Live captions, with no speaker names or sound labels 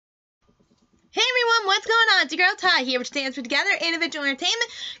what's going on? It's your girl T.I.E here, which stands for Together Individual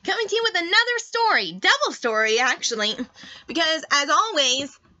Entertainment, coming to you with another story. Double story, actually. Because, as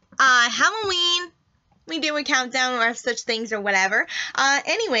always, Halloween, we do a countdown or such things or whatever.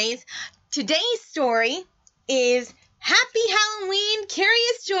 Anyways, today's story is Happy Halloween,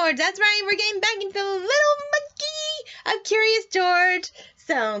 Curious George. That's right, we're getting back into the little monkey of Curious George.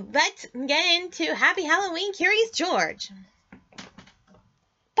 So, let's get into Happy Halloween, Curious George.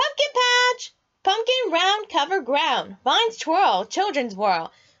 Pumpkin patch, pumpkin round cover ground, vines twirl, children's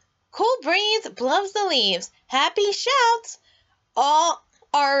whirl, cool breeze blows the leaves, happy shouts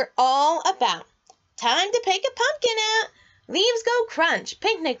are all about. Time to pick a pumpkin out, leaves go crunch,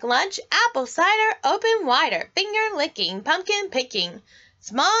 picnic lunch, apple cider open wider, finger licking, pumpkin picking,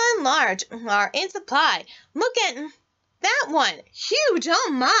 small and large are in supply. Look at that one, huge,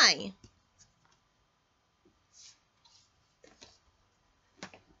 oh my!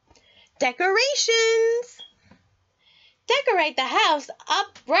 Decorations! Decorate the house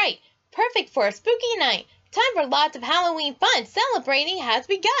up bright, perfect for a spooky night. Time for lots of Halloween fun, celebrating has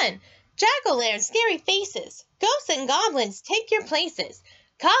begun. Jack-o'-lanterns, scary faces, ghosts and goblins take your places.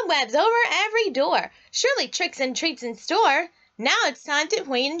 Cobwebs over every door, surely tricks and treats in store. Now it's time to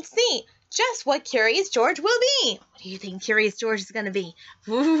wait and see just what Curious George will be. What do you think Curious George is going to be?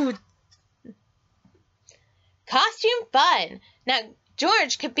 Ooh. Costume fun. Now,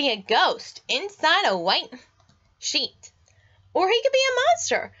 George could be a ghost inside a white sheet. Or he could be a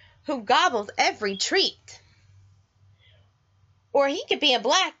monster who gobbles every treat. Or he could be a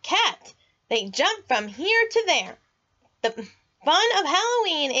black cat. They jump from here to there. The fun of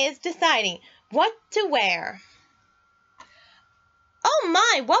Halloween is deciding what to wear. Oh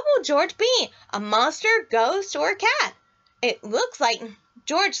my, what will George be? A monster, ghost, or a cat? It looks like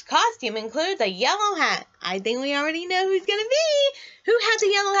George's costume includes a yellow hat. I think we already know who's going to be. Who has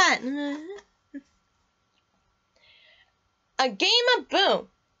a yellow hat? A game of Boo.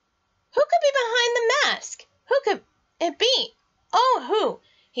 Who could be behind the mask? Who could it be? Oh, who?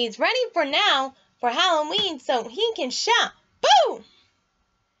 He's ready for now for Halloween so he can shout, Boo!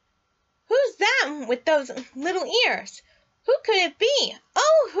 Who's that with those little ears? Who could it be?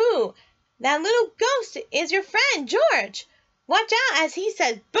 Oh, who? That little ghost is your friend, George. Watch out as he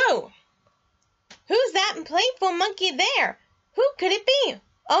says, Boo! Who's that playful monkey there? Who could it be?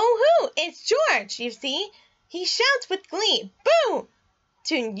 Oh, who? It's George, you see. He shouts with glee, Boo!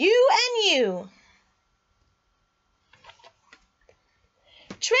 To you and you.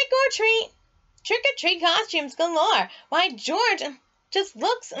 Trick or treat. Trick or treat costumes galore. Why, George just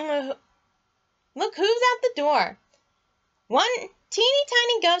looks. Look who's at the door. One teeny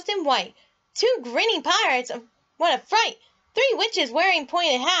tiny ghost in white. Two grinning pirates. What a fright. 3 witches wearing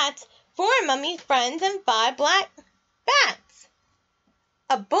pointed hats, 4 mummy friends, and 5 black bats.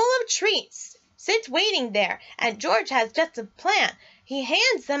 A bowl of treats sits waiting there, and George has just a plan. He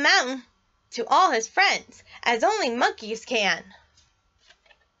hands them out to all his friends, as only monkeys can.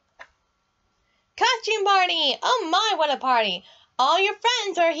 Costume party! Oh my, what a party! All your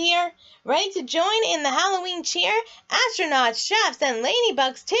friends are here, ready to join in the Halloween cheer. Astronauts, chefs, and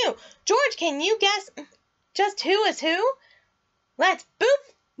ladybugs too. George, can you guess just who is who? Let's boop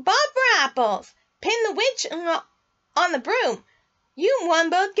Bob for apples. Pin the witch on the broom. You won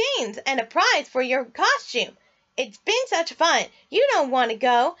both games and a prize for your costume. It's been such fun. You don't want to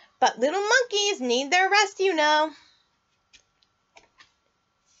go, but little monkeys need their rest, you know.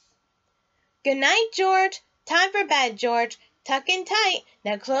 Good night, George. Time for bed, George. Tuck in tight.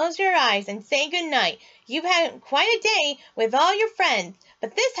 Now close your eyes and say good night. You've had quite a day with all your friends,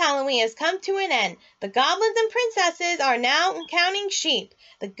 but this Halloween has come to an end. The goblins and princesses are now counting sheep.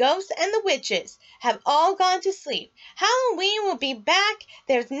 The ghosts and the witches have all gone to sleep. Halloween will be back.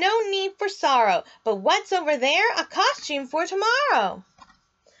 There's no need for sorrow. But what's over there? A costume for tomorrow.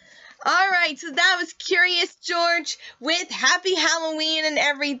 Alright, so that was Curious George with Happy Halloween and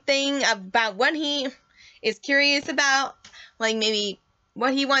everything about what he is curious about. Like maybe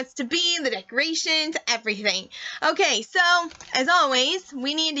what he wants to be, the decorations, everything. Okay, so as always,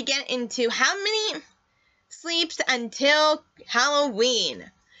 we need to get into how many sleeps until Halloween.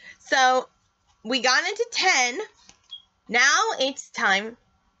 So we got into 10. Now it's time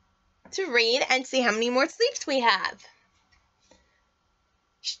to read and see how many more sleeps we have.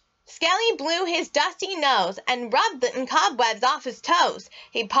 Skelly blew his dusty nose and rubbed the cobwebs off his toes.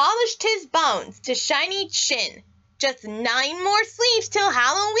 He polished his bones to shiny chin. Just 9 more sleeps till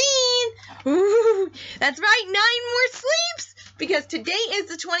Halloween. Ooh, that's right, 9 more sleeps. Because today is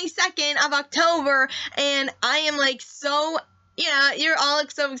the 22nd of October, and I am like so, you're all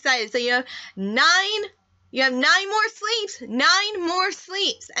so excited. So you have 9 You have 9 more sleeps. 9 more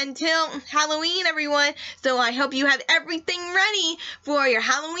sleeps until Halloween, everyone. So I hope you have everything ready for your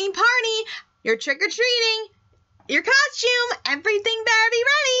Halloween party, your trick-or-treating, your costume. Everything better be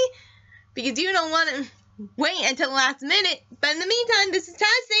ready because you don't want to wait until the last minute. But in the meantime, this is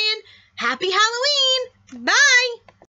Taz saying, Happy Halloween! Bye!